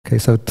Okay,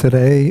 so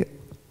today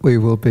we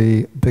will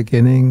be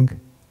beginning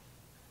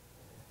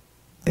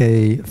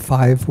a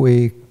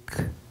 5-week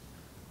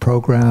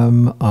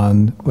program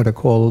on what are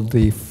called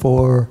the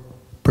 4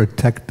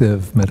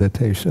 protective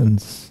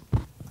meditations.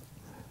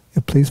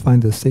 Please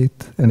find a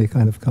seat, any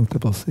kind of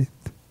comfortable seat.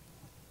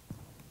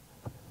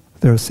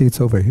 There are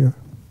seats over here.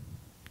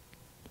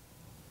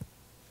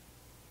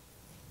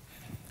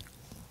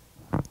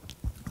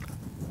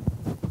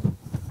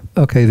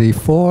 Okay, the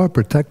 4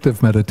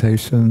 protective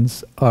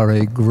meditations are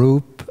a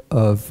group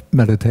of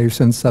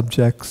meditation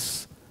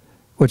subjects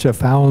which are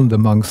found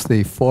amongst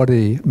the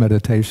 40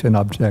 meditation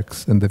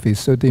objects in the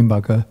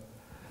Visuddhimagga,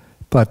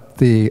 but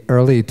the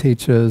early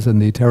teachers in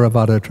the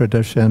Theravada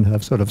tradition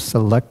have sort of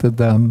selected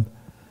them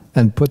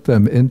and put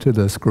them into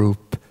this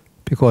group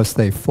because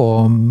they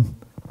form,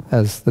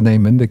 as the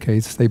name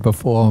indicates, they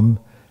perform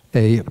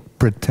a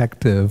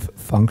protective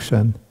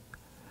function.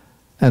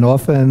 And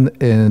often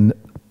in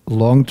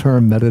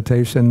long-term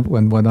meditation,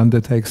 when one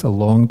undertakes a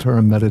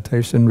long-term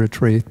meditation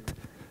retreat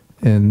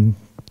in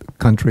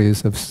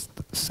countries of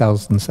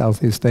South and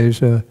Southeast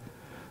Asia,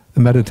 the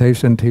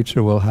meditation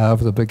teacher will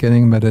have the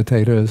beginning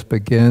meditators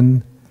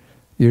begin,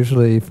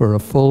 usually for a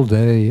full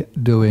day,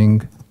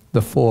 doing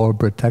the 4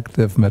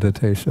 protective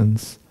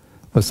meditations.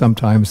 Or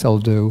sometimes they'll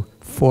do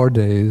 4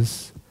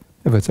 days.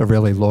 If it's a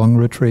really long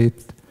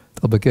retreat,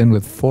 they'll begin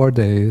with 4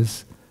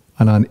 days,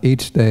 and on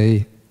each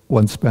day,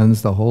 one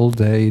spends the whole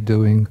day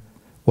doing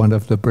one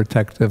of the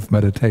protective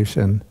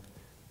meditation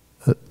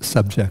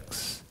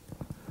subjects.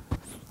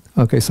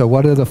 Okay, so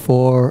what are the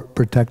 4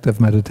 protective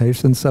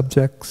meditation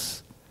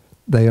subjects?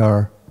 They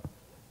are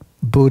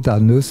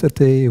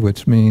Buddhanusati,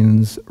 which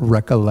means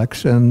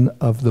recollection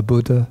of the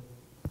Buddha,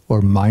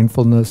 or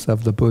mindfulness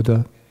of the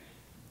Buddha.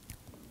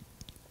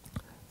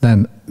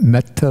 Then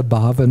Metta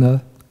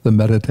Bhavana, the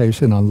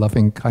meditation on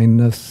loving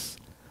kindness.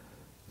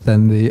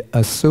 Then the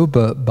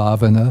Asubha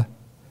Bhavana,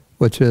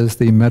 which is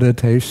the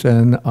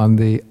meditation on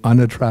the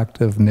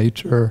unattractive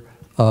nature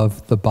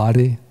of the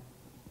body,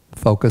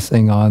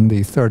 focusing on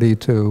the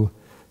 32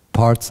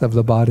 parts of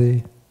the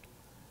body.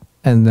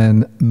 And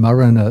then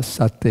Marana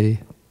Sati,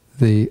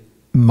 the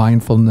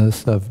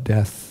mindfulness of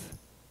death.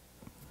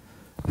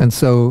 And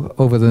so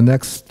over the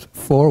next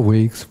 4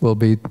 weeks, we'll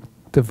be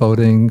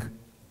devoting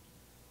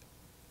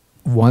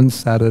one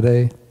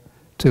Saturday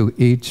to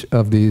each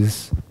of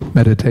these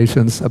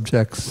meditation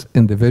subjects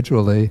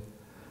individually.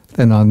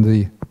 Then on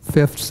the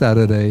 5th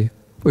Saturday,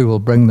 we will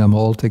bring them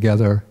all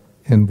together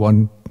in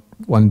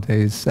one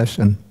day's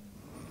session.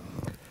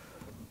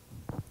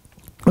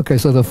 Okay,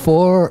 so the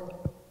 4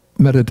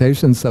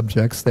 meditation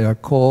subjects, they are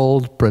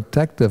called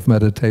protective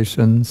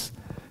meditations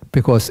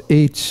because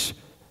each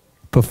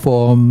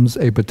performs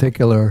a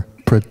particular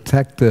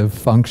protective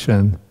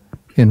function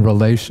in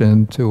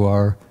relation to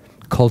our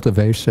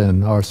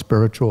cultivation, our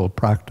spiritual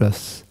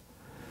practice.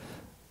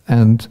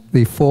 And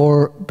the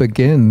 4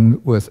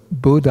 begin with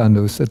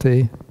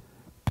Buddhanusati,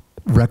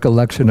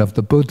 recollection of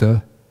the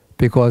Buddha,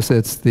 because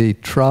it's the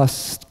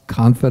trust,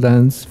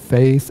 confidence,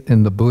 faith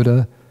in the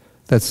Buddha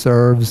that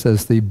serves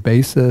as the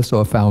basis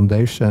or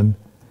foundation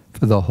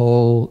for the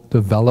whole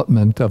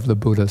development of the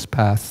Buddha's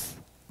path.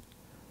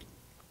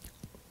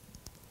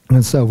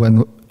 And so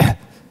when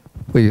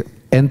we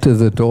enter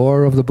the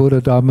door of the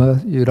Buddha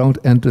Dhamma, you don't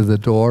enter the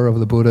door of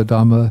the Buddha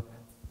Dhamma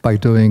by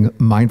doing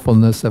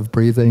mindfulness of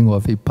breathing or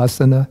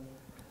vipassana.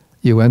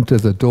 You enter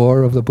the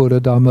door of the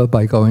Buddha Dhamma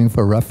by going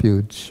for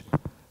refuge.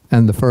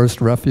 And the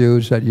first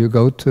refuge that you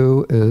go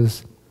to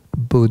is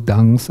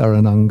Buddhaṃ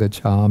Saranang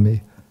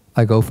Gacchāmi.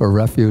 I go for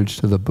refuge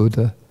to the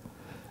Buddha.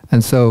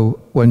 And so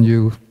when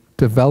you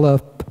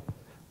develop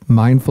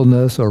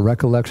mindfulness or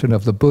recollection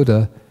of the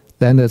Buddha,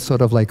 then it's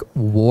sort of like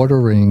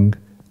watering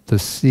the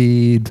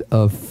seed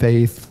of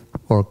faith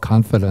or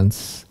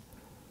confidence.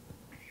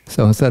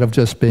 So instead of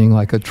just being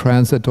like a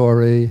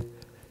transitory,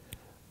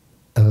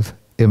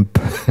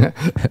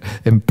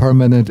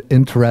 impermanent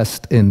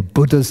interest in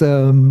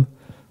Buddhism,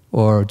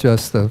 or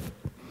just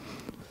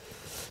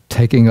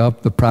taking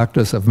up the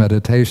practice of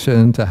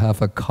meditation to have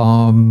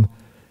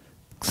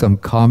some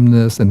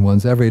calmness in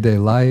one's everyday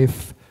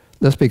life,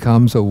 this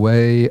becomes a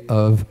way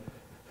of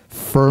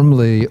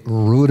firmly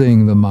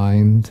rooting the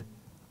mind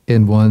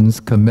in one's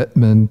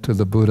commitment to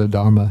the Buddha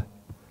Dharma.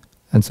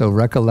 And so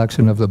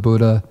recollection of the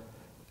Buddha,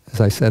 as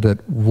I said,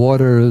 it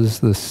waters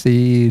the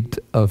seed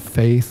of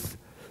faith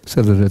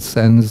so that it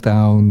sends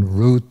down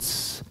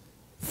roots,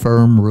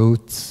 firm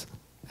roots,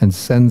 and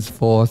sends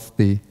forth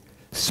the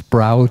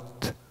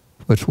sprout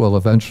which will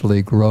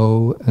eventually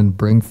grow and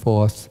bring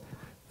forth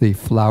the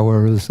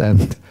flowers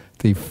and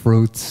the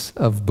fruits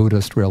of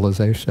Buddhist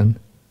realization.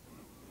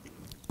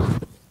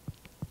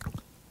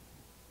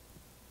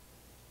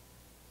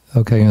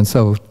 Okay, and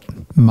so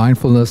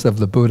mindfulness of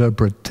the Buddha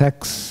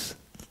protects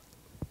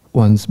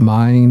one's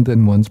mind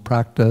and one's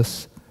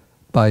practice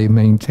by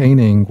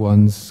maintaining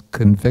one's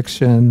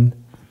conviction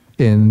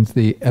in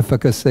the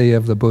efficacy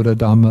of the Buddha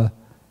Dhamma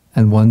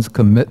and one's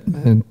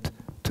commitment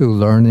to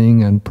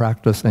learning and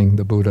practicing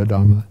the Buddha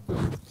Dhamma.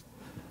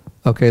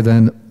 Okay,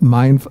 then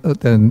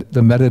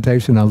the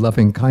meditation on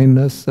loving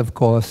kindness, of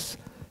course,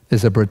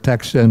 is a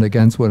protection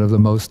against one of the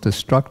most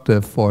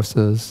destructive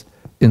forces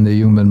in the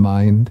human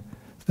mind,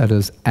 that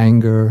is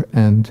anger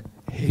and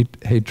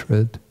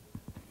hatred.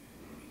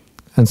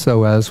 And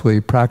so as we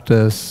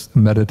practice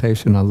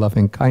meditation on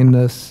loving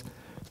kindness,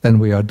 then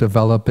we are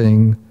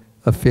developing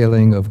a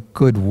feeling of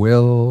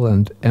goodwill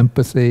and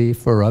empathy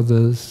for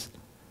others,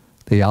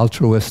 the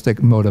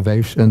altruistic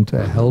motivation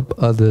to help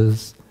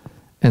others,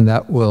 and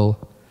that will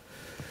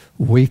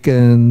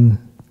weaken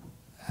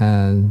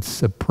and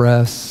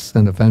suppress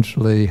and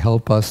eventually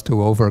help us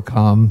to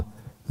overcome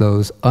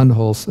those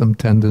unwholesome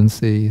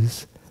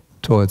tendencies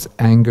towards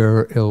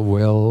anger, ill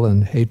will,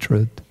 and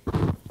hatred.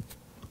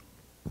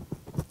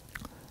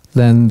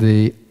 Then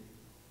the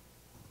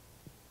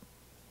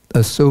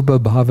Asubha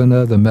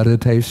Bhavana, the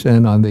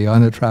meditation on the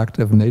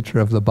unattractive nature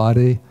of the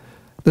body,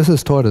 this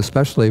is taught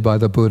especially by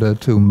the Buddha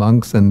to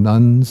monks and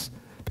nuns,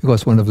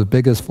 because one of the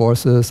biggest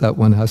forces that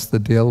one has to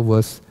deal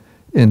with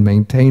in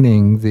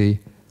maintaining the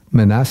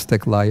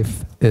monastic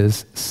life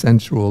is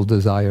sensual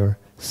desire,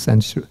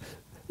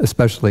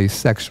 especially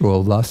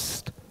sexual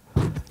lust.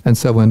 And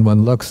so when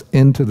one looks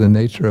into the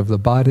nature of the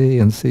body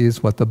and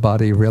sees what the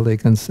body really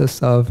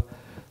consists of,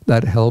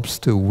 that helps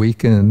to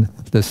weaken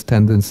this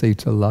tendency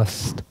to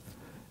lust.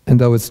 And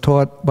though it's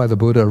taught by the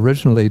Buddha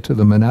originally to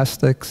the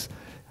monastics,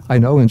 I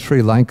know in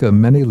Sri Lanka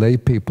many lay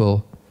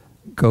people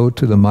go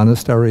to the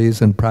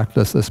monasteries and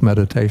practice this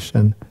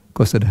meditation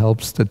because it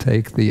helps to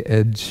take the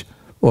edge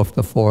off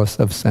the force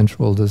of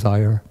sensual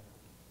desire.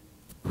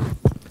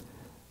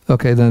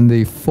 Okay, then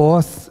the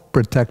fourth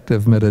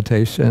protective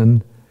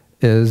meditation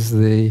is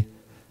the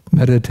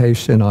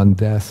meditation on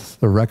death,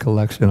 the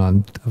recollection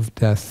of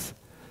death.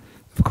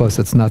 Of course,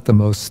 it's not the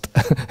most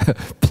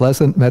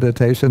pleasant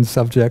meditation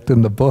subject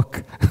in the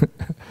book,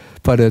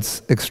 but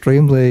it's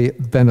extremely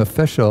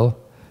beneficial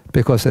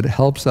because it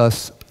helps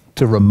us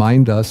to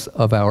remind us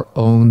of our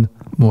own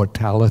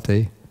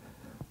mortality.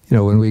 You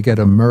know, when we get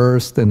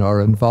immersed in our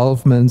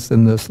involvements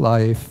in this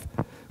life,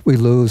 we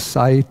lose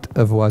sight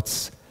of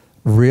what's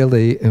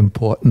really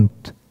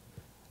important.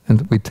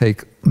 And we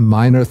take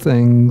minor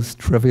things,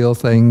 trivial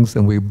things,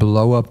 and we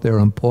blow up their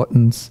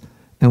importance,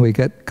 and we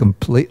get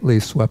completely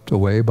swept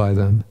away by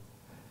them.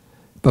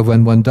 But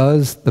when one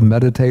does the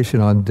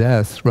meditation on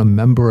death,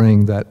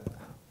 remembering that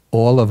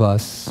all of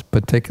us,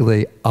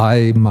 particularly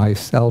I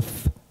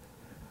myself,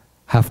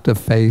 have to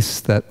face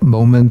that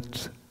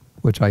moment,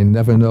 which I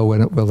never know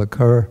when it will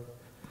occur,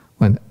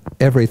 when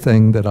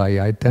everything that I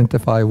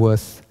identify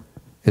with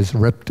is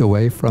ripped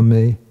away from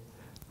me,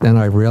 then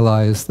I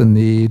realize the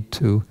need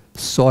to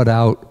sort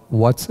out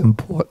what's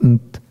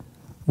important,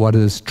 what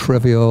is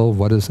trivial,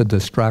 what is a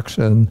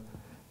distraction,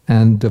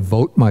 and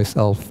devote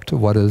myself to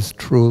what is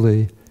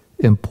truly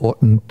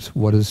important,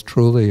 what is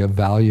truly of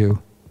value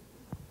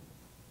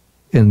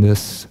in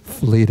this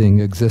fleeting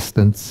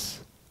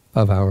existence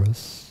of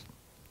ours.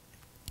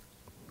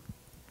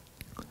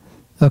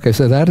 Okay,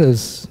 so that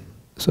is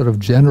sort of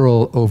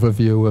general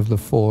overview of the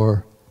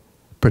four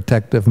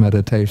protective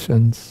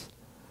meditations.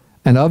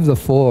 And of the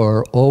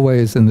four,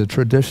 always in the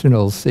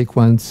traditional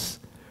sequence,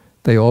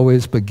 they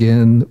always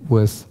begin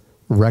with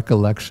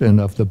recollection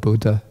of the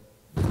Buddha.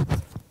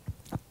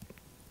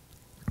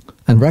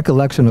 And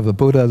recollection of the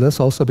Buddha, this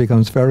also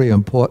becomes very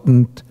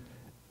important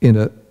in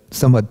a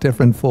somewhat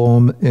different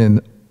form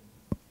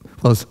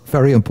well, it's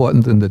very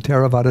important in the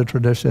Theravada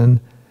tradition,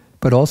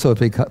 but also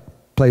it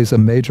plays a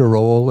major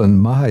role in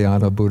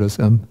Mahayana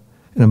Buddhism.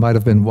 And it might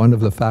have been one of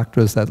the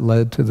factors that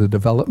led to the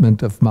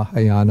development of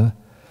Mahayana.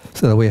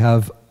 So that we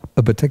have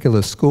a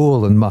particular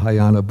school in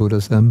Mahayana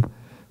Buddhism,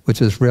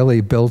 which is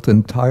really built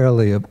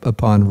entirely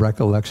upon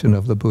recollection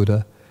of the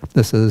Buddha.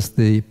 This is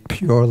the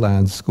Pure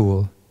Land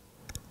school,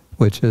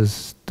 which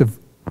is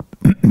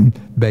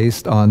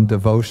based on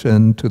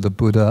devotion to the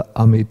Buddha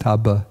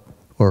Amitabha,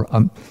 or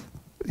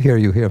here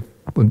you hear,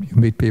 when you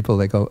meet people,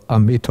 they go,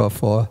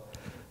 Amitabha.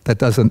 That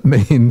doesn't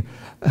mean,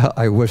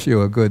 I wish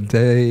you a good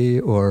day,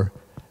 or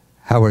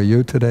how are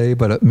you today,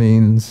 but it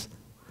means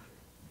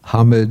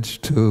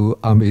homage to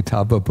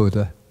Amitabha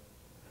Buddha.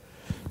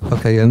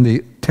 Okay, in the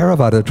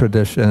Theravada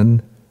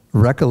tradition,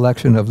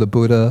 recollection of the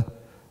Buddha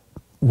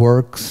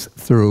works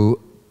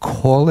through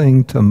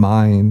calling to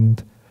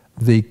mind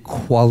the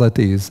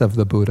qualities of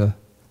the Buddha.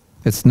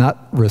 It's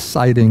not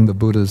reciting the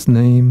Buddha's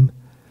name,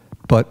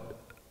 but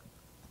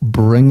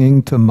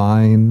bringing to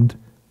mind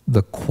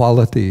the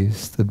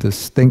qualities, the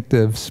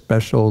distinctive,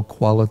 special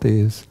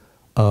qualities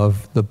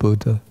of the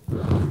Buddha.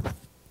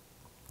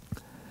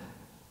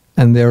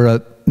 And there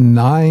are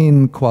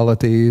 9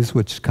 qualities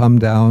which come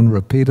down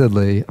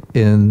repeatedly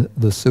in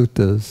the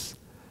suttas.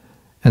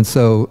 And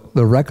so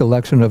the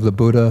recollection of the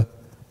Buddha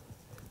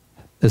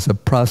is a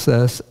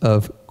process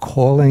of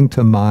calling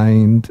to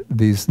mind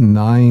these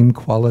 9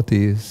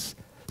 qualities,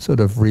 sort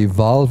of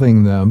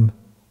revolving them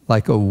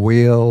like a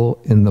wheel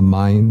in the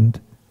mind,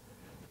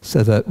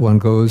 so that one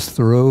goes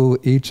through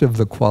each of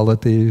the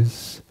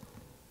qualities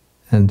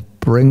and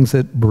brings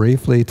it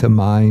briefly to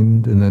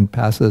mind and then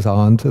passes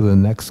on to the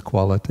next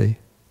quality.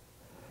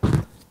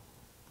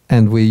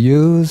 And we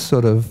use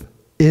sort of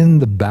in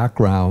the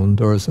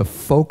background or as a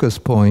focus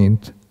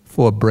point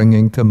for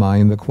bringing to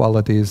mind the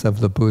qualities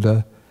of the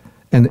Buddha,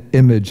 an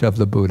image of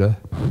the Buddha.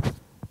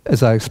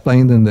 As I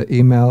explained in the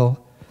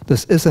email,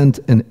 this isn't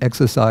an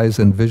exercise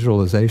in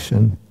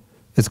visualization.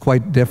 It's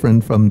quite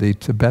different from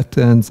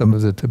some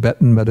of the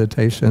Tibetan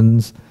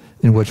meditations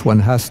in which one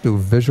has to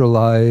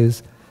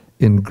visualize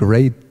in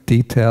great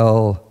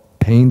detail,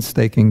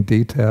 painstaking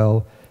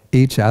detail,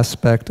 each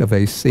aspect of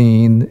a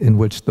scene in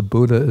which the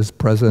Buddha is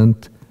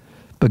present,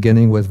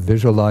 beginning with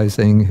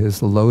visualizing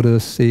his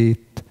lotus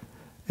seat,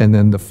 and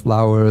then the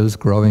flowers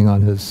growing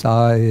on his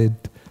side,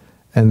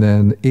 and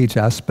then each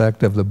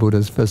aspect of the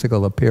Buddha's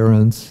physical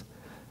appearance.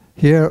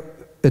 Here,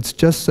 it's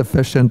just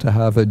sufficient to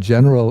have a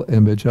general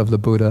image of the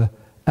Buddha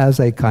as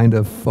a kind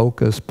of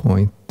focus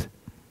point.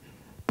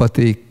 But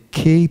the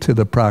key to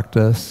the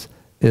practice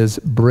is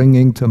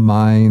bringing to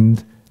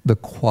mind the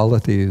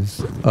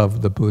qualities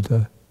of the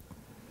Buddha.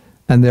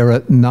 And there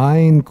are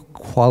 9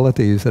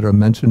 qualities that are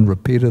mentioned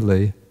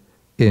repeatedly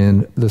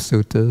in the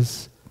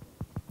suttas.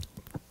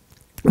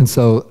 And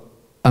so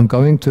I'm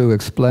going to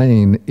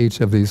explain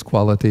each of these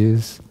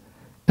qualities,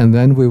 and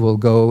then we will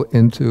go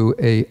into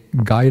a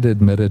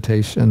guided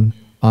meditation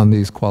on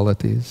these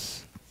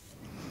qualities.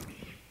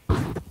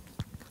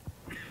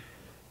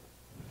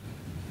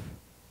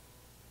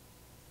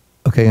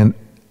 Okay, and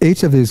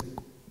each of these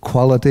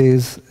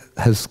qualities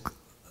has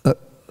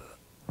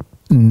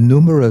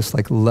numerous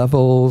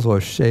levels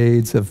or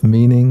shades of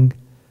meaning.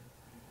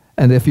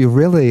 And if you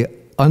really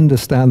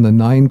understand the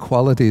 9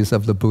 qualities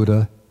of the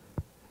Buddha,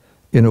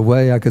 in a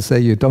way I could say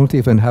you don't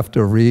even have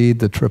to read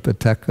the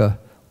Tripitaka.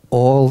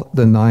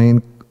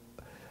 The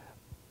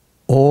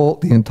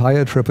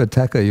entire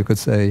Tripitaka, you could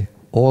say,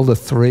 all the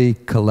 3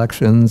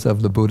 collections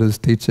of the Buddha's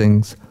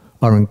teachings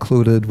are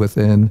included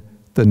within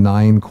the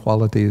 9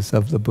 qualities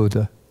of the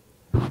Buddha.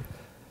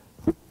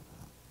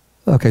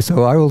 Okay,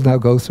 so I will now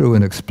go through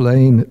and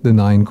explain the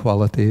 9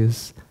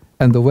 qualities.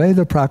 And the way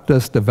the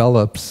practice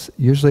develops,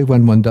 usually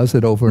when one does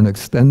it over an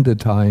extended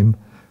time,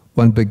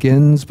 one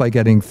begins by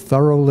getting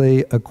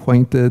thoroughly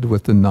acquainted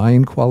with the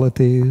 9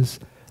 qualities.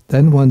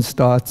 Then one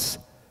starts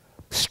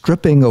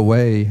stripping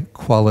away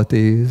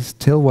qualities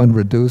till one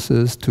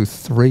reduces to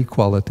 3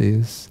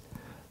 qualities,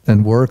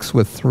 then works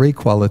with 3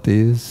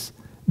 qualities,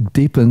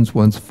 deepens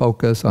one's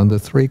focus on the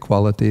 3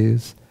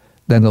 qualities,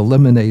 then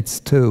eliminates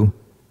 2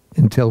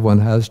 until one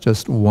has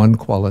just 1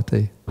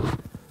 quality.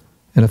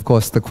 And of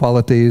course, the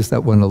qualities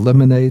that one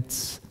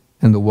eliminates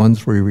and the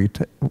ones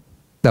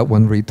that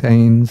one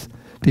retains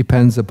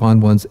depends upon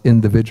one's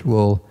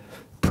individual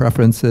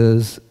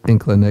preferences,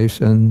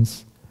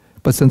 inclinations.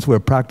 But since we're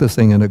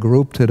practicing in a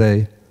group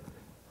today,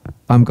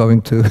 I'm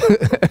going to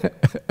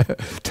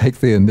take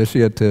the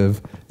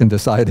initiative in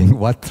deciding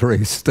what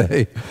 3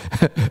 stay.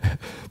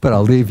 But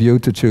I'll leave you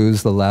to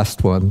choose the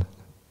last one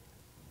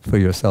for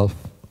yourself.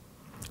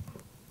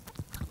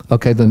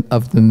 Okay,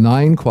 of the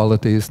 9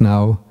 qualities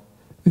now,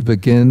 we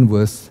begin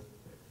with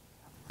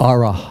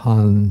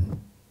Arahan.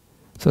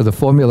 So the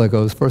formula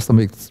goes, first let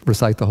me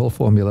recite the whole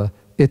formula.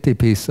 Iti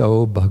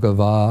piso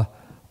bhagava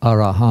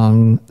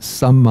arahang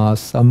samma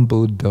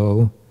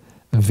sambuddho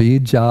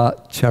vijja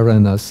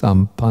charana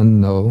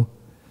sampanno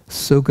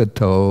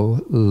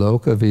sugato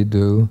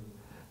lokavidu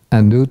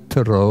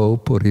anuttaro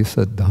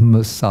purisa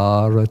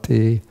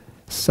dhammasarati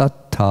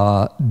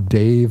satta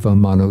deva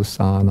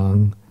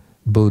manusanang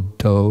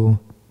buddho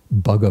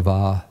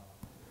bhagava.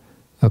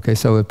 Okay,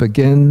 so it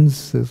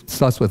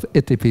starts with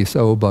iti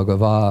piso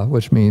bhagava,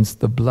 which means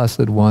the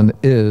Blessed One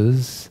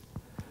is.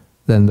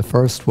 Then the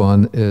first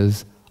one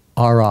is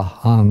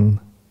arahang,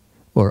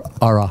 or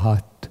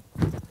arahat.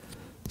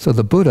 So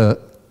the Buddha,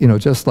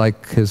 just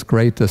like his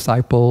great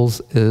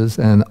disciples, is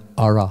an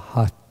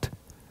arahat.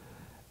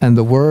 And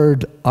the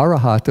word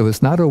arahat, it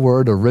was not a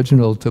word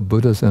original to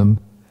Buddhism,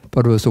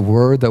 but it was a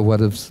word that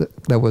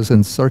was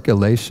in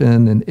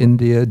circulation in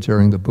India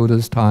during the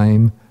Buddha's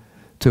time,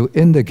 to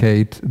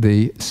indicate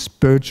the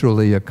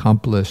spiritually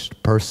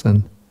accomplished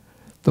person,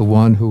 the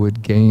one who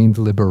had gained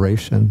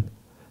liberation.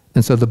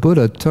 And so the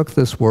Buddha took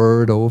this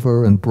word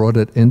over and brought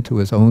it into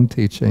his own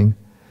teaching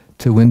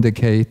to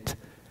indicate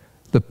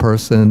the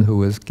person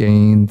who has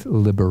gained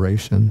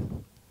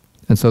liberation.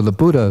 And so the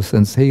Buddha,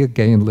 since he had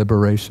gained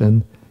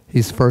liberation,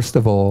 he's first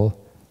of all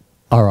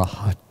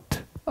arahat,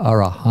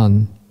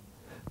 arahan.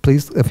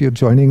 Please, if you're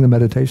joining the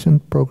meditation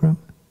program,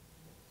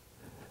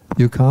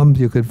 you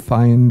could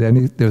find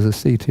there's a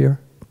seat here.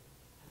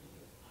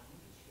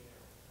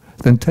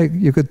 Then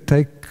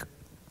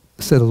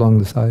sit along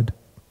the side.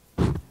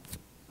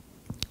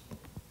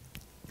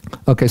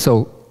 Okay,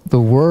 so the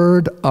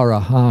word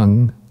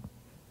arahang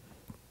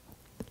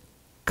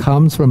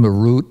comes from a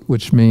root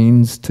which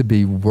means to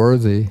be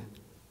worthy,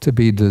 to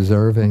be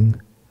deserving.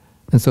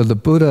 And so the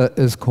Buddha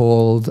is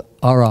called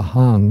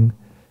arahang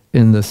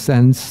in the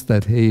sense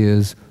that he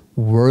is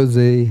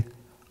worthy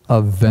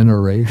of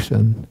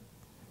veneration,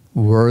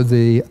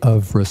 worthy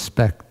of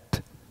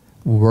respect,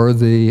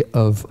 worthy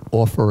of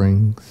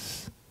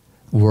offerings,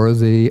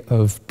 worthy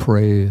of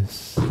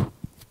praise.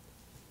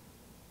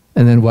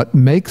 And then what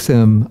makes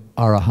him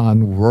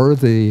Arahant,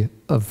 worthy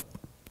of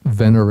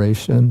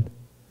veneration,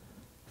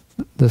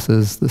 this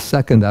is the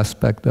second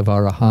aspect of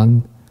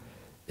Arahant,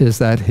 is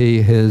that he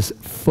is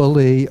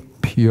fully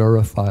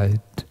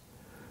purified,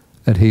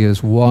 that he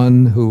is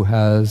one who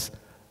has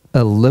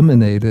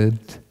eliminated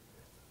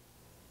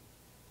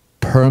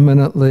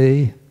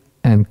permanently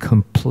and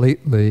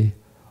completely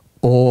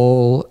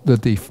all the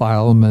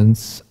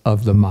defilements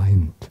of the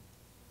mind.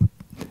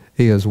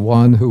 He is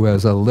one who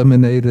has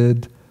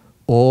eliminated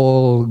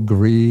all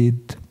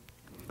greed,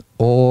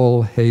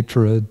 all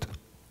hatred,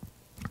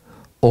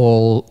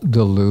 all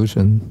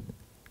delusion.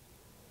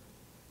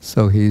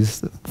 So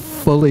he's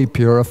fully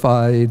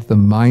purified, the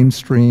mind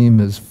stream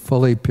is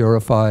fully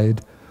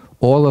purified,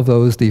 all of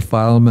those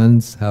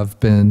defilements have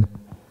been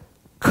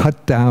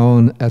cut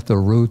down at the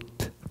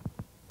root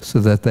so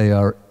that they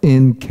are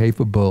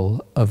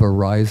incapable of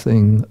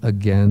arising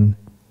again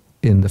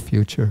in the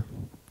future.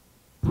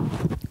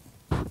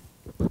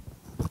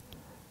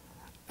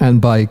 And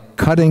by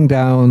cutting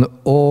down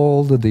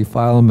all the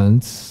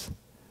defilements,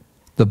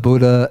 the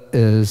Buddha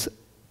is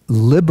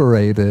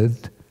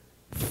liberated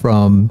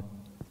from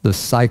the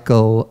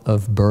cycle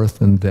of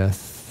birth and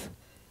death.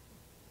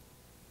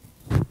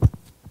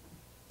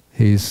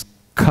 He's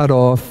cut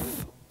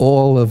off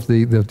all of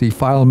the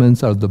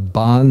defilements are the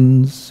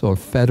bonds or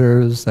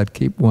fetters that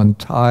keep one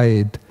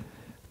tied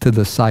to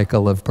the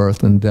cycle of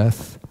birth and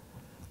death.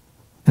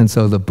 And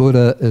so the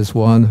Buddha is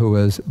one who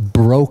has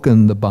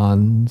broken the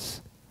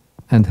bonds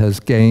and has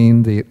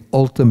gained the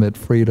ultimate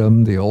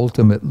freedom, the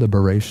ultimate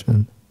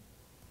liberation.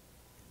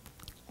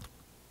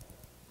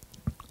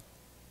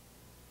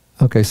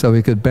 Okay, so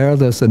we could bear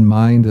this in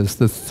mind as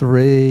the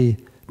three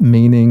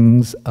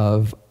meanings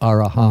of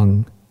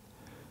Arahant,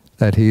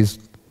 that he's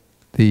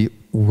the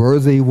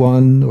worthy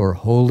one or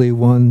holy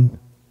one,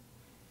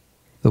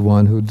 the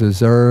one who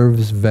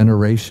deserves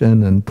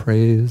veneration and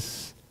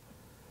praise.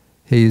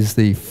 He's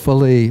the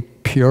fully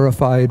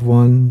purified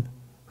one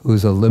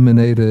who's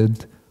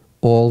eliminated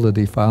all the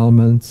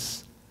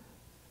defilements.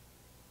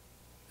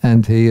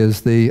 And he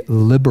is the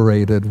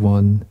liberated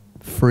one,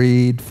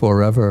 freed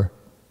forever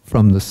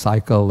from the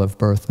cycle of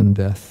birth and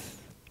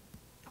death.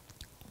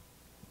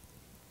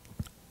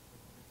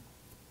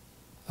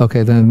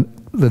 Okay, then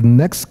the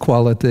next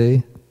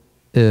quality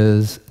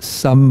is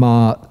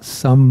Samma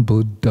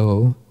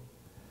Sambuddho,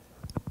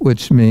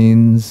 which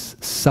means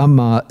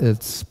Samma,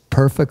 it's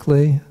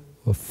perfectly,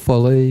 or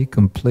fully,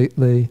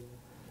 completely,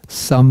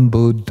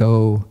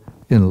 Sambuddho,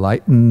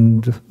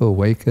 enlightened,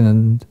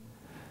 awakened.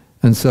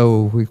 And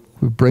so we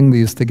bring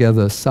these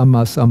together,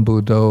 Samma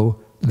Sambuddho,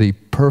 the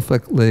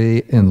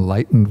perfectly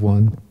enlightened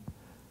one.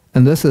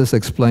 And this is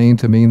explained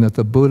to mean that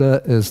the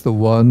Buddha is the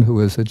one who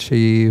has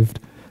achieved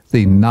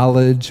the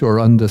knowledge or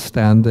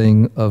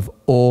understanding of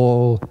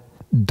all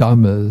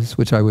Dhammas,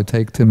 which I would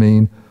take to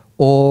mean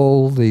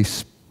all the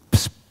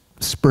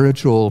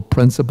spiritual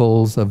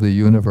principles of the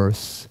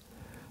universe.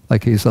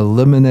 Like he's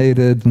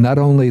eliminated not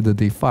only the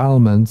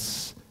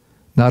defilements,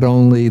 not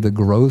only the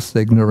gross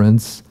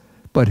ignorance,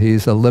 but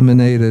he's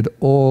eliminated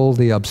all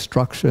the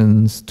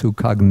obstructions to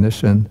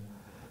cognition.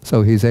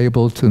 So he's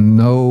able to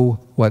know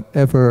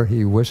whatever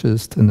he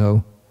wishes to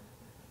know.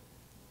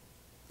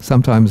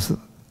 Sometimes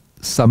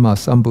Samma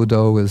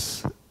Sambuddho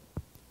is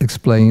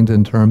explained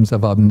in terms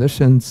of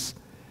omniscience,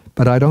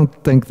 but I don't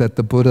think that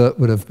the Buddha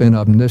would have been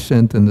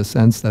omniscient in the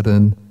sense that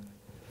in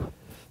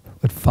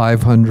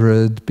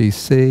 500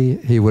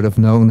 BC, he would have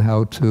known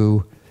how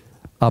to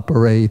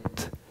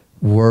operate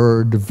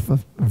Word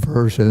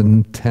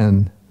version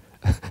 10.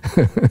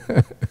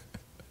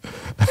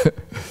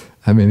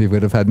 I mean, he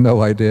would have had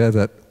no idea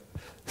that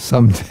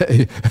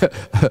someday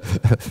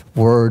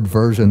Word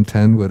version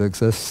 10 would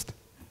exist.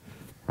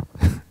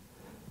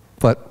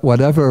 But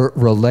whatever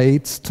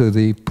relates to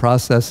the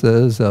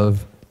processes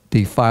of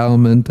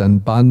defilement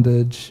and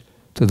bondage,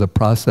 to the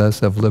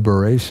process of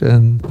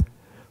liberation,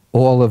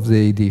 all of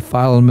the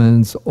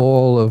defilements,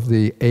 all of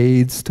the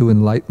aids to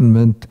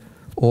enlightenment,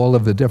 all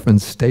of the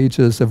different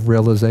stages of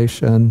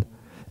realization,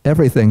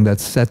 everything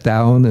that's set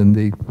down in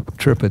the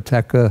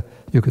Tripitaka,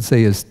 you could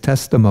say, is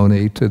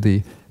testimony to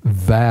the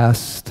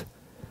vast,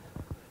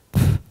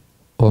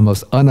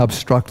 almost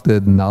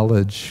unobstructed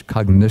knowledge,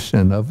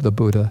 cognition of the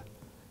Buddha.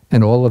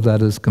 And all of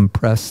that is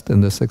compressed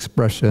in this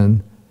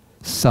expression,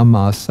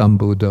 Samma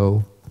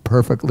Sambuddho,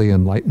 perfectly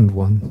enlightened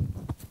one.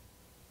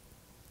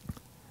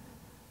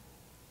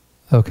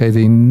 Okay,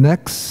 the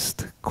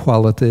next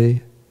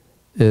quality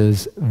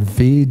is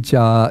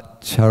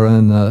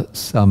Vijacharana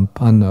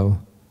Sampanno,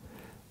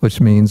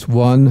 which means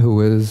one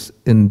who is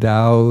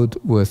endowed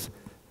with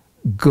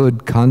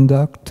good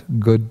conduct,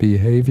 good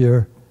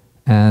behavior,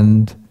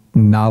 and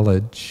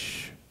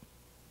knowledge,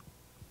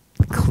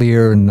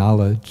 clear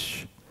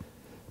knowledge.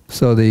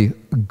 So the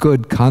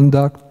good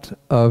conduct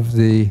of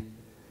the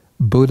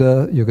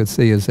Buddha, you could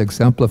see, is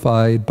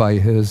exemplified by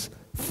his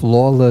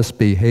flawless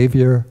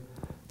behavior,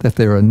 that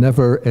there are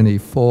never any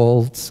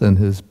faults in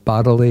his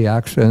bodily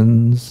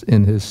actions,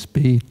 in his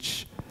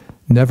speech,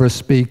 never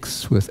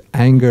speaks with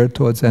anger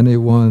towards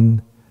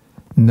anyone,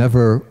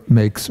 never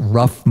makes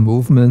rough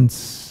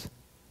movements,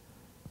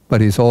 but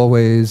he's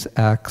always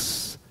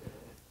acts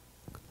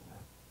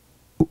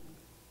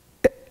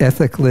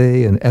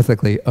ethically and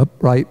ethically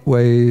upright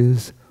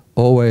ways,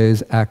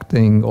 always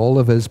acting. All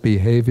of his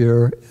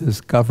behavior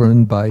is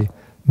governed by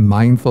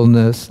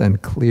mindfulness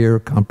and clear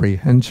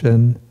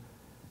comprehension.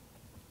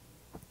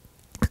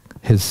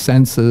 His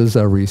senses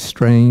are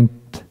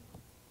restrained.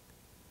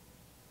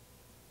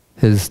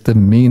 His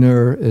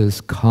demeanor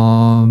is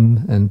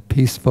calm and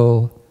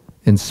peaceful,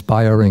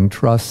 inspiring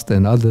trust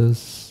in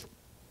others.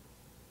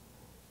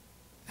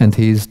 And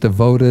he's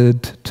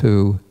devoted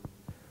to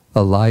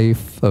a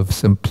life of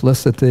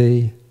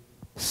simplicity,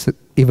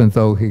 even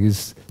though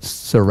he's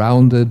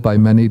surrounded by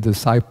many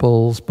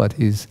disciples, but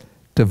he's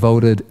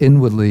devoted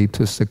inwardly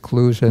to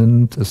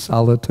seclusion, to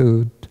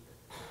solitude.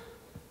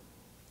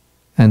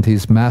 And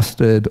he's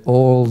mastered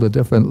all the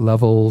different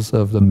levels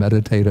of the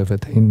meditative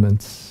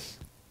attainments.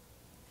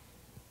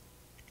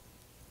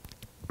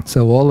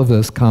 So all of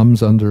this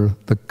comes under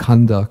the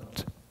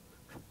conduct,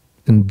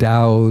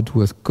 endowed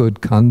with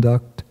good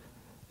conduct.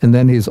 And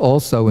then he's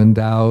also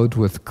endowed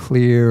with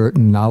clear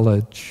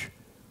knowledge.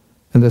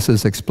 And this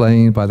is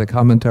explained by the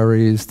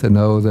commentaries to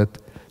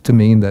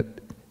mean that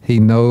he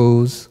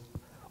knows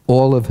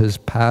all of his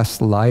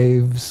past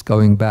lives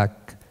going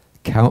back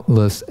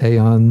countless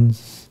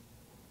aeons.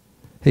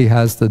 He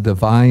has the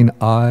divine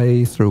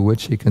eye through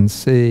which he can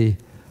see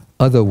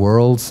other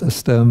world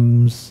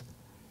systems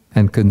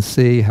and can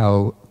see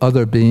how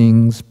other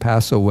beings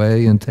pass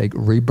away and take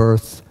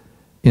rebirth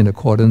in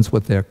accordance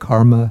with their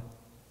karma.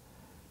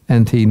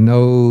 And he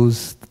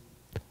knows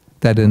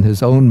that in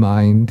his own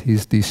mind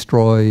he's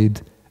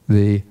destroyed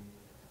the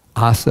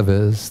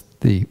asavas,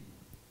 the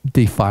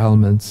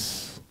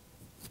defilements.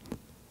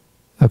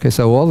 Okay,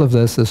 so all of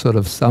this is sort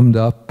of summed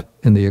up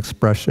in the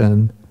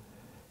expression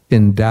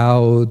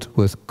endowed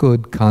with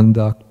good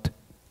conduct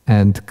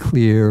and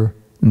clear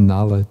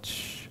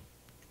knowledge.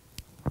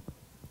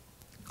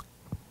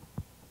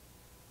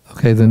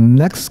 Okay, the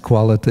next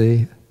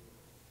quality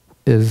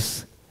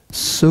is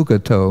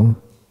sugato,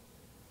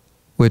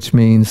 which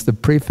means the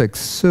prefix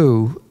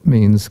su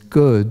means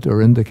good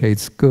or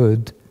indicates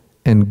good,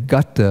 and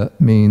gata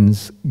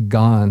means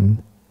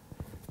gone.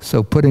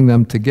 So putting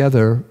them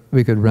together,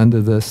 we could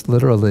render this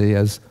literally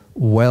as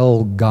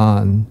well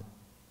gone.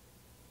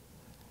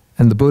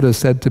 And the Buddha is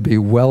said to be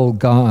well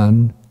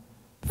gone,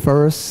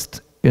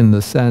 first in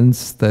the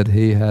sense that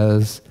he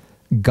has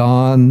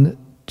gone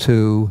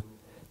to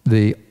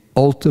the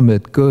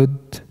ultimate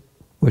good,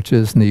 which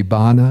is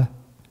nibbana,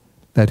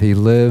 that he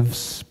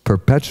lives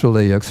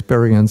perpetually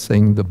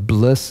experiencing the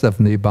bliss of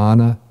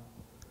nibbana.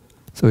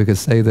 So we could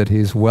say that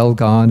he's well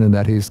gone and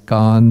that he's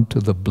gone to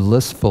the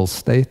blissful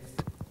state.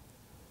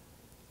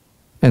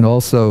 And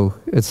also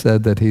it's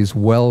said that he's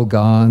well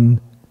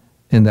gone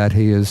in that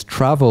he has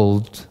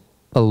traveled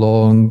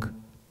along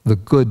the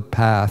good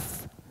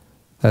path,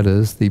 that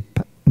is, the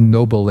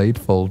Noble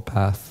Eightfold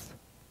Path.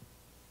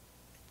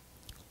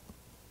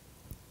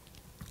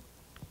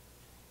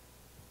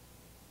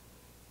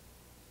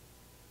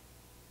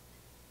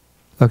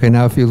 Okay,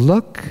 now if you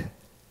look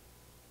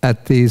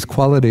at these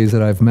qualities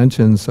that I've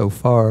mentioned so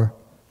far,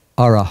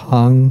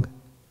 arahang,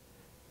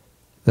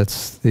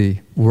 that's the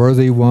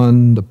worthy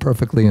one, the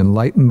perfectly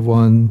enlightened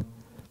one,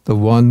 the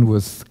one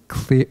with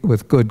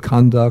good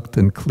conduct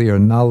and clear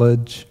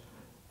knowledge,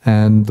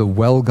 and the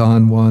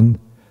well-gone one,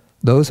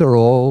 those are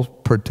all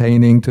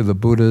pertaining to the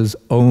Buddha's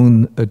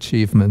own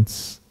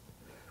achievements.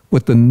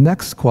 With the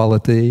next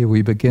quality,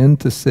 we begin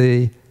to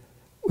see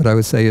what I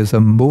would say is a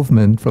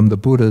movement from the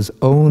Buddha's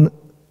own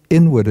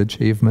inward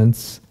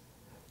achievements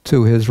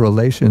to his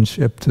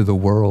relationship to the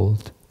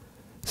world.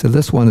 So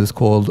this one is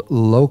called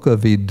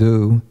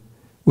lokavidu,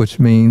 which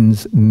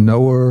means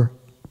knower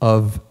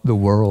of the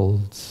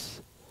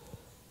worlds,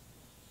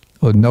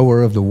 or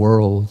knower of the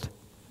world.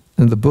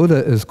 And the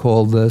Buddha is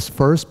called this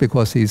first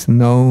because he's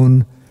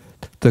known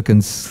the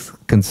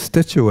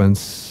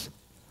constituents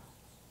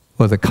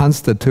or the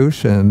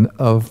constitution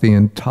of the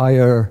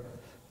entire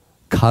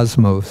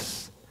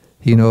cosmos.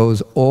 He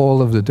knows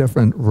all of the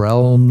different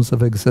realms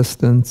of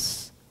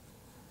existence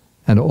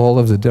and all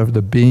of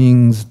the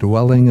beings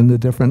dwelling in the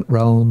different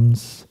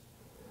realms.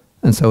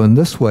 And so in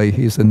this way,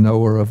 he's a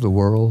knower of the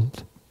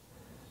world.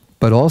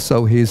 But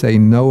also he's a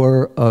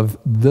knower of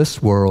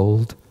this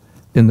world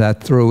in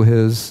that through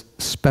his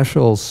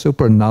special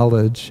super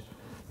knowledge,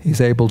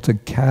 he's able to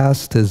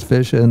cast his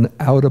vision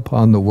out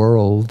upon the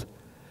world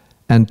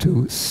and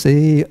to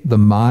see the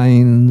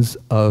minds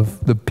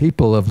of the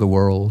people of the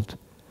world,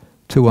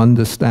 to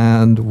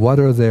understand what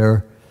are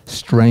their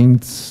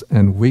strengths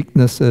and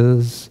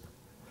weaknesses,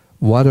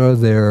 what are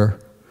their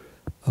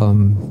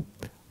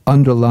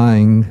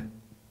underlying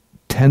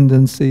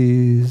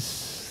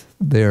tendencies,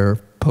 their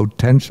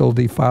potential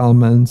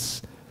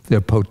defilements,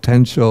 their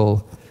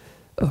potential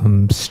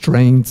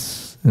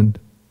strengths and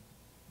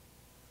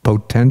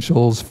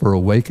potentials for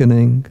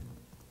awakening.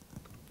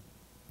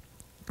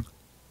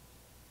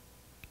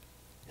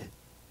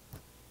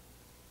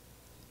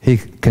 He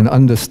can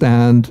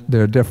understand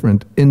their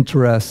different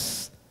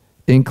interests.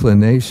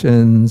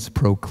 inclinations,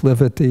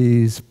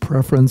 proclivities,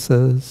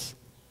 preferences.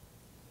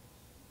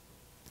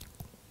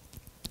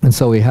 And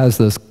so he has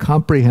this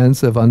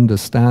comprehensive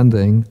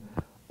understanding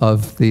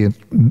of the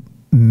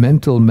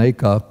mental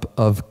makeup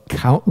of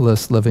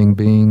countless living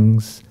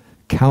beings,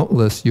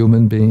 countless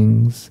human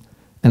beings.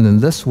 And in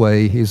this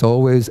way, he's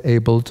always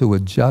able to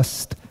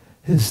adjust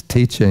his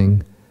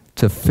teaching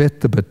to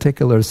fit the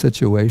particular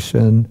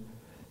situation,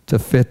 to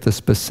fit the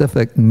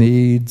specific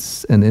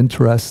needs and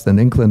interests and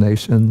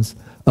inclinations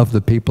of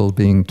the people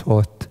being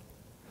taught.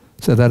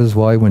 So that is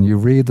why when you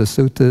read the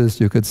suttas,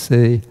 you could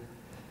see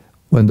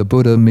when the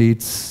Buddha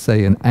meets,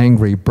 say, an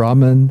angry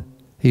Brahmin,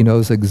 he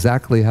knows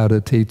exactly how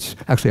to teach.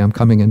 Actually, I'm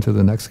coming into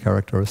the next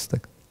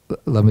characteristic.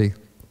 Let me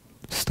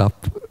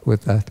stop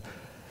with that.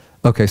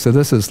 Okay, so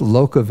this is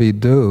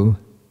Lokavidu,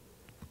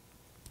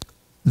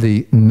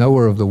 the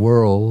knower of the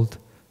world.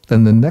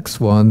 Then the next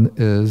one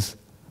is,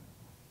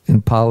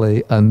 in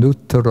Pali,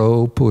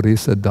 Anuttaro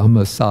Purisa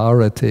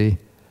Dhammasarati.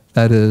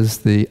 That is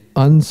the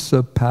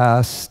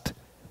unsurpassed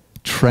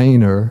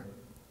trainer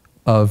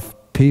of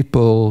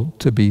people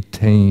to be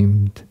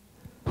tamed.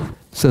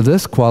 So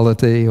this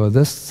quality, or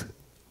this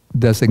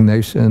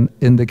designation,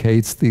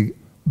 indicates the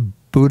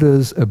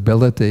Buddha's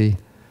ability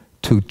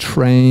to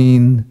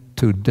train,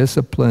 to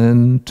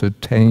discipline, to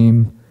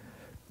tame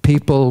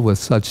people with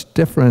such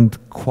different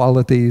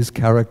qualities,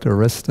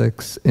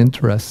 characteristics,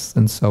 interests,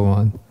 and so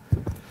on.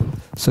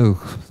 So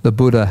the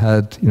Buddha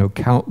had,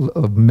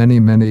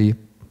 many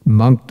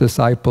monk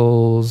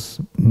disciples,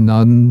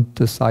 nun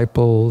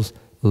disciples,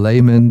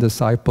 layman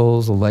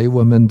disciples,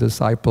 laywomen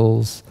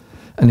disciples,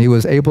 and he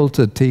was able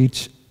to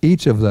teach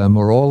each of them,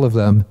 or all of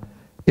them,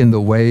 in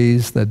the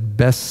ways that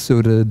best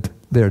suited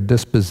their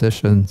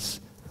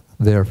dispositions,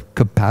 their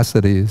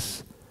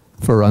capacities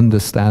for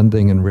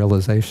understanding and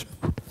realization.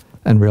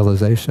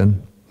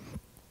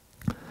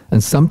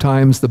 And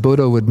sometimes the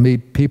Buddha would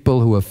meet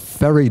people who were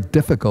very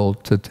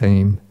difficult to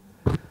tame.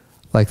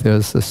 Like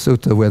there's a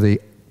sutta where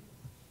the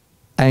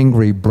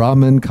angry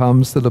Brahmin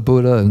comes to the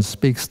Buddha and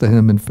speaks to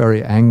him in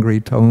very angry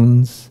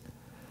tones.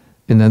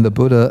 And then the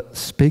Buddha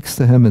speaks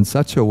to him in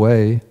such a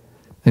way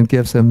and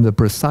gives him the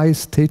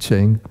precise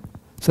teaching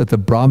so that the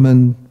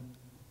Brahmin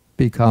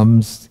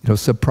becomes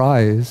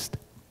surprised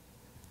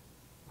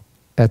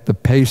at the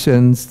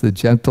patience, the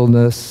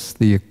gentleness,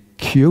 the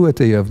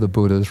acuity of the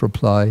Buddha's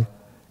reply.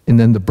 And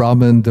then the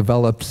Brahmin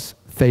develops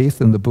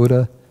faith in the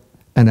Buddha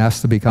and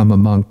asks to become a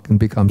monk and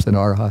becomes an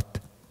arhat.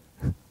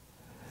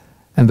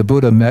 And the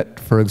Buddha met,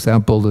 for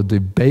example, the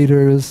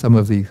debaters, some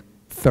of the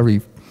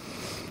very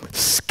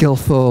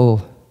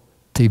skillful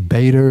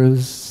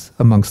debaters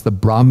amongst the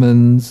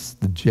Brahmins,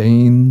 the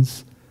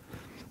Jains.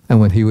 And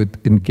when he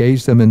would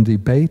engage them in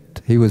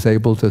debate, he was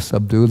able to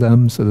subdue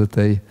them so that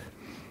they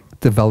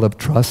developed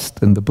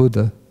trust in the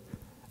Buddha.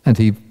 And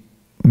he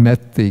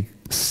met the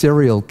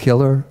serial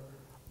killer,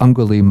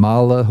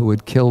 Angulimala, who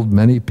had killed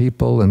many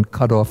people and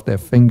cut off their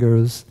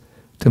fingers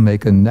to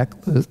make a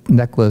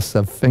necklace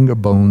of finger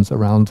bones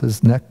around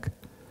his neck.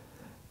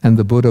 And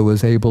the Buddha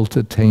was able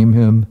to tame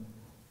him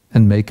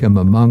and make him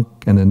a monk,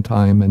 and in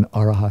time an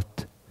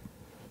arhat.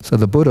 So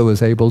the Buddha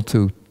was able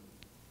to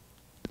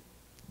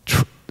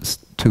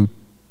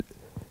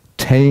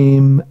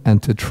tame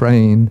and to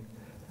train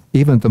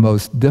even the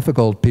most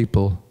difficult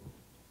people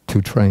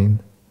to train.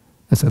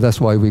 And so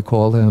that's why we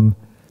call him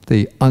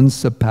the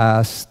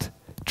unsurpassed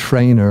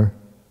trainer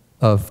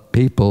of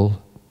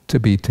people to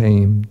be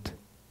tamed.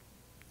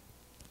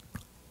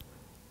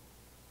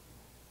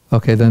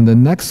 Okay, then the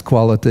next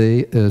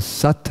quality is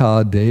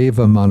Satta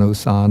Deva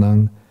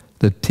Manusanang,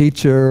 the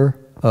teacher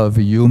of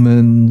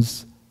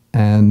humans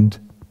and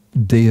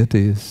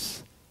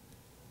deities.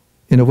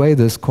 In a way,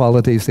 this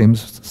quality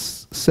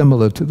seems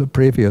similar to the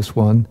previous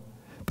one,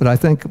 but I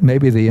think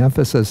maybe the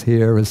emphasis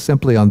here is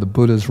simply on the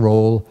Buddha's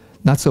role,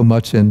 not so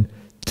much in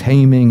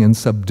taming and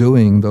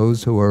subduing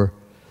those who are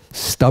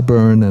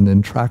stubborn and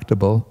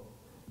intractable,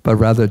 but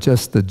rather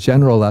just the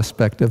general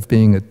aspect of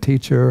being a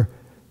teacher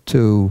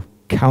to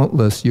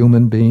countless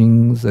human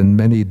beings and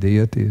many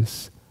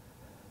deities,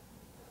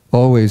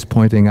 always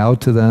pointing out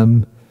to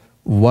them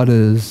what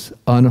is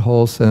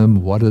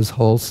unwholesome, what is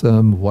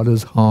wholesome, what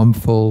is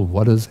harmful,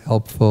 what is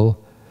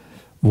helpful,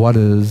 what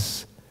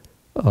is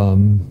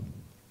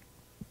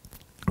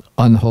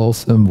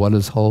unwholesome, what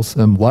is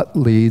wholesome, what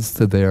leads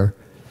to their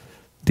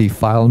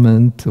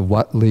defilement,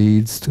 what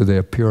leads to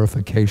their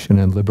purification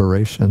and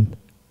liberation.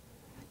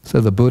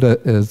 So the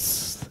Buddha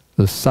is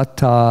the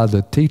satta,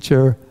 the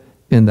teacher,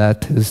 in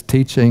that his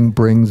teaching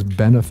brings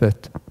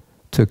benefit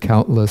to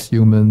countless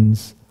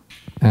humans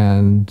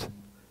and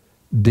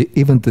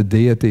even to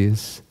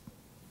deities.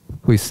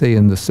 We see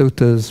in the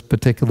suttas,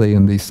 particularly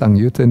in the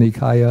Samyutta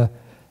Nikaya,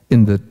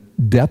 in the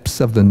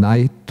depths of the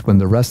night when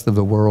the rest of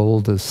the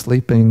world is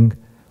sleeping,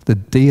 the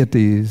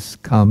deities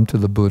come to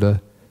the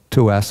Buddha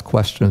to ask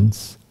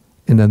questions,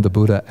 and then the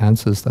Buddha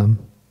answers them.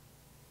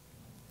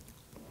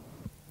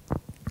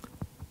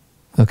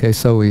 Okay,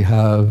 so we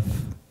have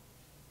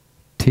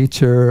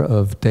teacher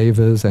of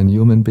devas and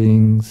human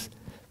beings.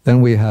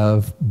 Then we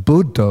have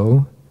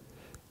Buddho,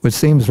 which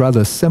seems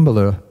rather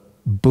similar,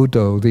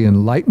 Buddho, the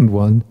enlightened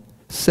one,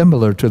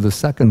 similar to the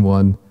second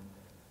one,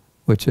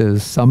 which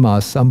is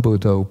Samma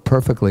Sambuddho,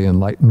 perfectly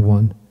enlightened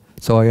one.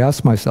 So I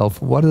asked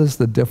myself, what is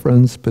the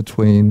difference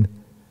between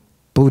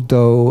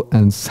Buddho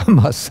and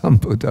Samma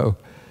Sambuddho?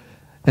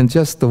 And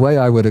just the way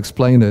I would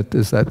explain it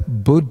is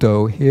that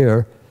Buddho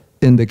here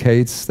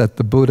indicates that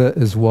the Buddha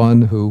is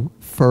one who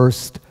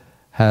first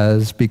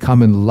has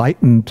become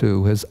enlightened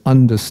to, has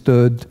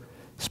understood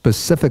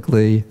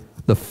specifically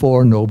the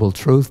Four Noble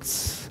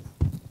Truths,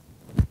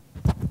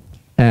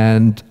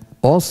 and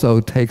also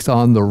takes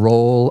on the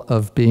role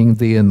of being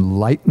the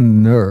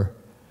enlightener,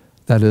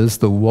 that is,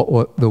 the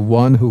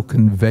one who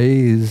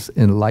conveys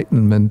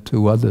enlightenment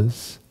to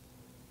others.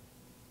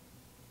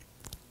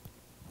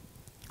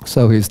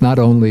 So he's not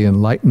only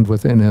enlightened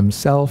within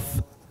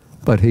himself,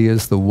 but he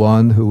is the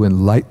one who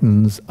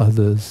enlightens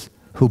others,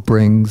 who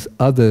brings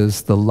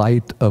others the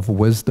light of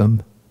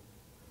wisdom,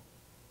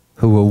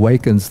 who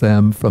awakens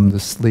them from the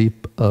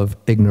sleep of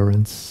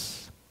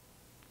ignorance.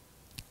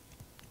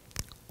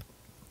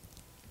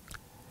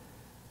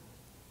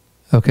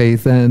 Okay,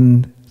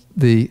 then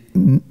the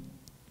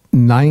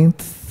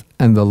ninth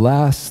and the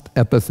last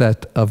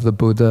epithet of the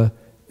Buddha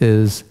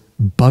is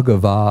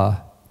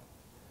Bhagava.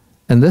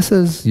 And this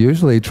is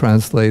usually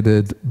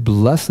translated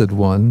Blessed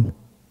One,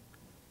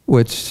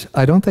 which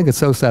I don't think it's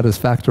so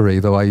satisfactory,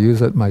 though I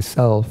use it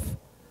myself,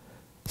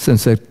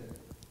 since it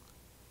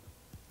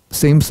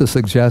seems to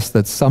suggest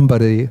that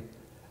somebody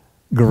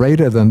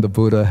greater than the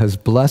Buddha has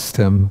blessed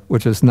him,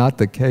 which is not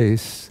the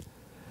case.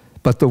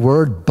 But the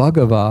word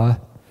Bhagava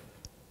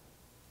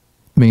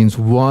means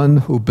one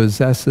who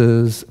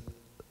possesses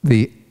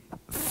the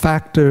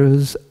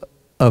factors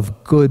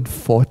of good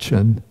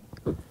fortune.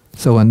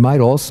 So one might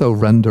also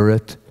render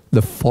it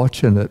the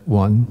fortunate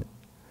one.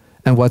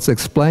 And what's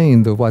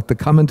explained, or what the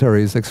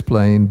commentaries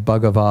explain,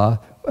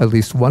 Bhagava, at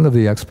least one of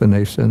the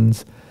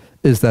explanations,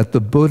 is that the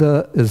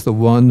Buddha is the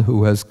one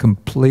who has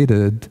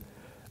completed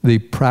the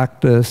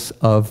practice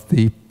of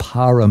the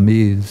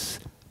paramis,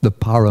 the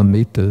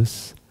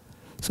paramitas.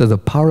 So the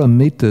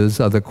paramitas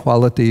are the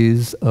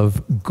qualities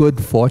of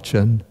good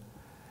fortune,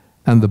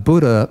 and the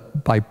Buddha,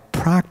 by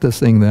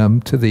practicing them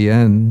to the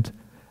end,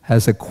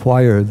 has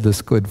acquired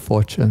this good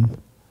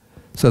fortune.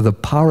 So the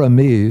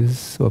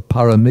paramis, or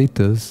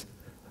paramitas,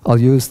 I'll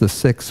use the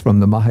 6 from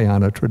the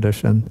Mahayana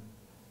tradition,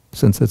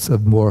 since it's a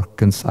more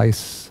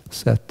concise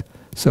set.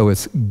 So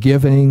it's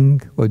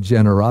giving, or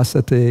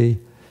generosity,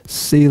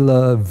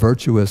 sila,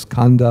 virtuous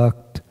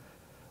conduct,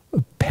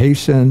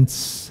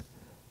 patience,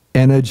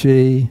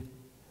 energy,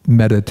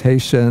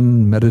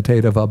 meditation,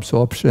 meditative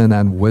absorption,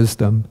 and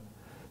wisdom.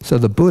 So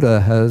the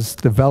Buddha has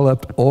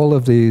developed all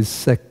of these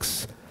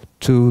 6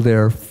 to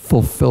their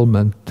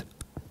fulfillment,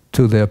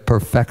 to their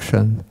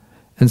perfection.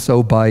 And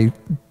so by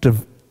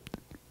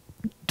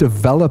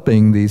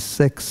developing these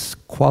 6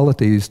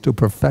 qualities to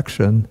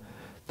perfection,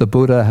 the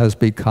Buddha has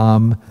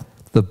become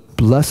the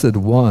Blessed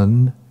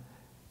One,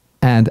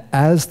 and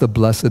as the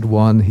Blessed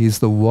One, he's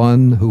the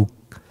one who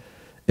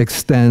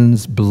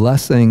extends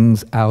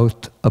blessings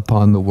out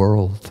upon the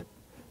world.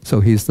 So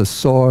he's the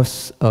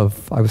source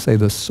of, I would say,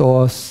 the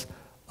source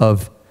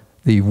of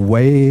the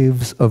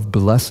waves of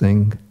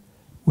blessing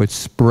which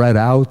spread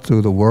out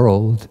through the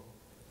world,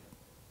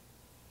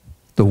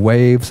 the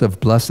waves of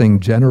blessing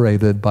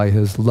generated by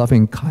his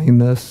loving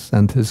kindness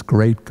and his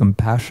great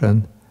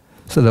compassion,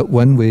 so that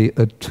when we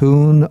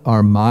attune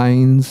our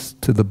minds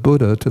to the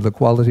Buddha, to the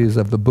qualities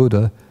of the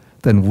Buddha,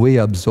 then we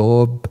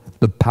absorb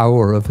the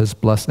power of his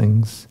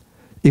blessings.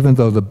 Even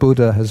though the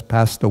Buddha has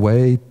passed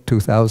away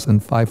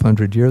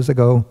 2,500 years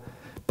ago,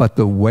 but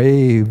the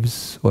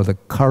waves or the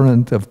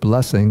current of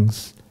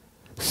blessings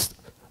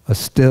are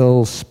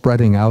still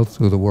spreading out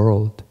through the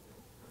world.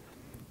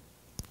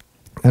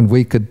 And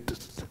we could,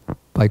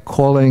 by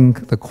calling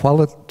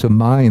to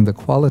mind the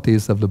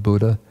qualities of the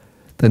Buddha,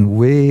 then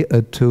we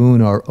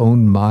attune our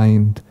own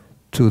mind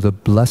to the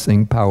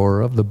blessing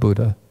power of the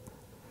Buddha.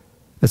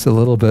 It's a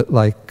little bit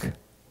like,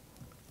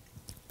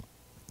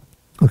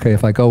 okay,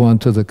 if I go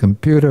onto the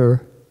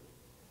computer,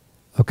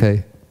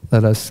 okay,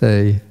 let us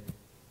say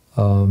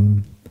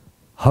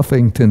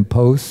Huffington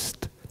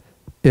Post,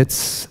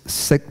 it's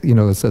sick,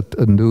 it's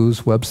a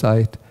news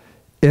website,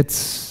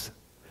 its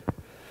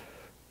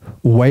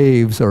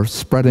waves are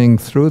spreading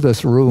through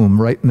this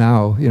room right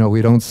now.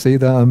 We don't see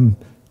them,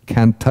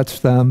 can't touch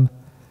them.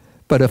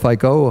 But if I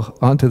go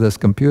onto this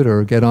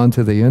computer, get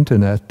onto the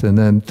internet, and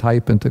then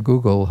type into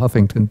Google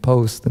Huffington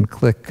Post and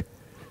click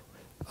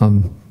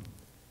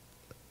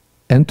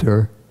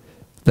enter,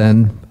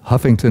 then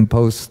Huffington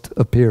Post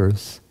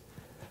appears.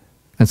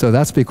 And so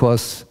that's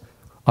because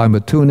I'm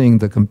attuning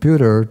the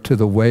computer to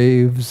the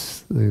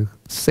waves, the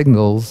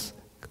signals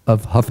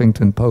of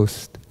Huffington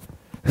Post.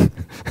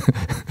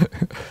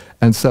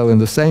 And so in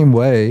the same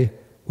way,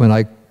 when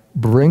I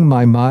bring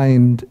my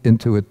mind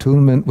into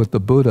attunement with the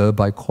Buddha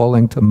by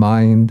calling to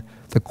mind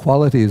the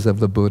qualities of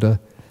the Buddha,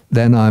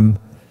 then I'm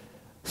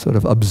sort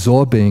of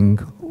absorbing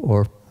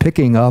or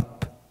picking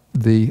up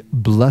the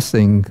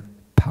blessing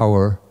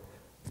power,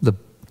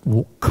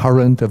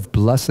 current of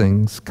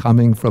blessings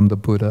coming from the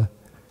Buddha,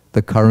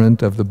 the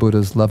current of the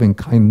Buddha's loving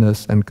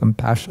kindness and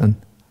compassion.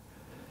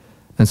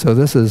 And so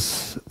this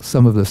is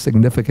some of the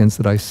significance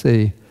that I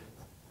see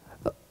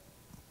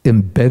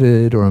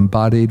embedded or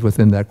embodied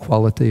within that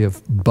quality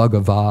of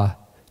Bhagava,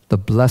 the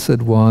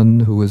Blessed One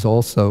who is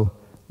also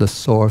the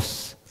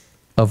source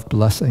of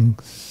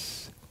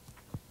blessings.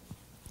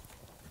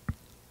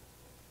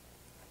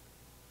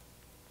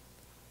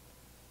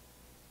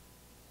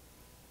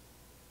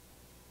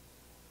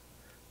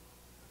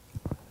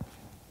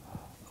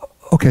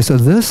 Okay, so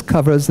this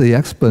covers the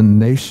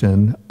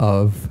explanation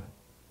of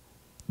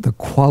the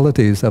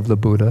qualities of the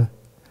Buddha.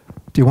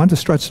 Do you want to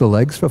stretch the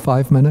legs for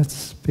 5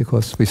 minutes?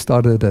 Because we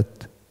started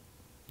at,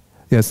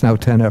 it's now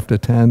 10 after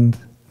 10.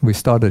 We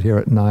started here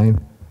at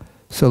 9.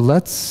 So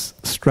let's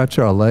stretch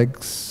our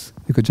legs.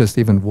 You could just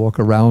even walk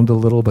around a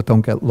little, but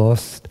don't get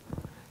lost.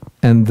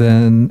 And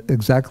then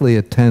exactly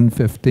at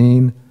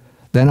 10:15,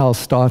 then I'll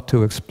start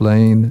to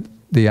explain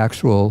the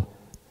actual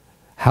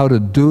how to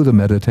do the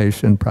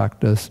meditation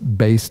practice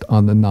based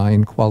on the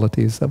 9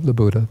 qualities of the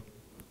Buddha.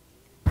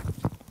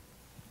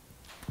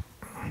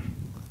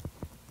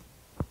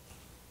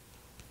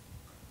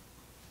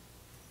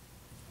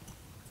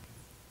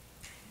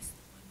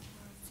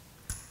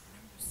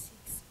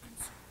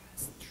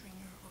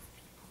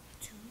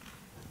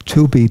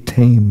 To be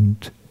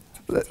tamed.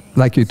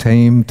 Like you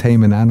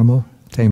tame an animal.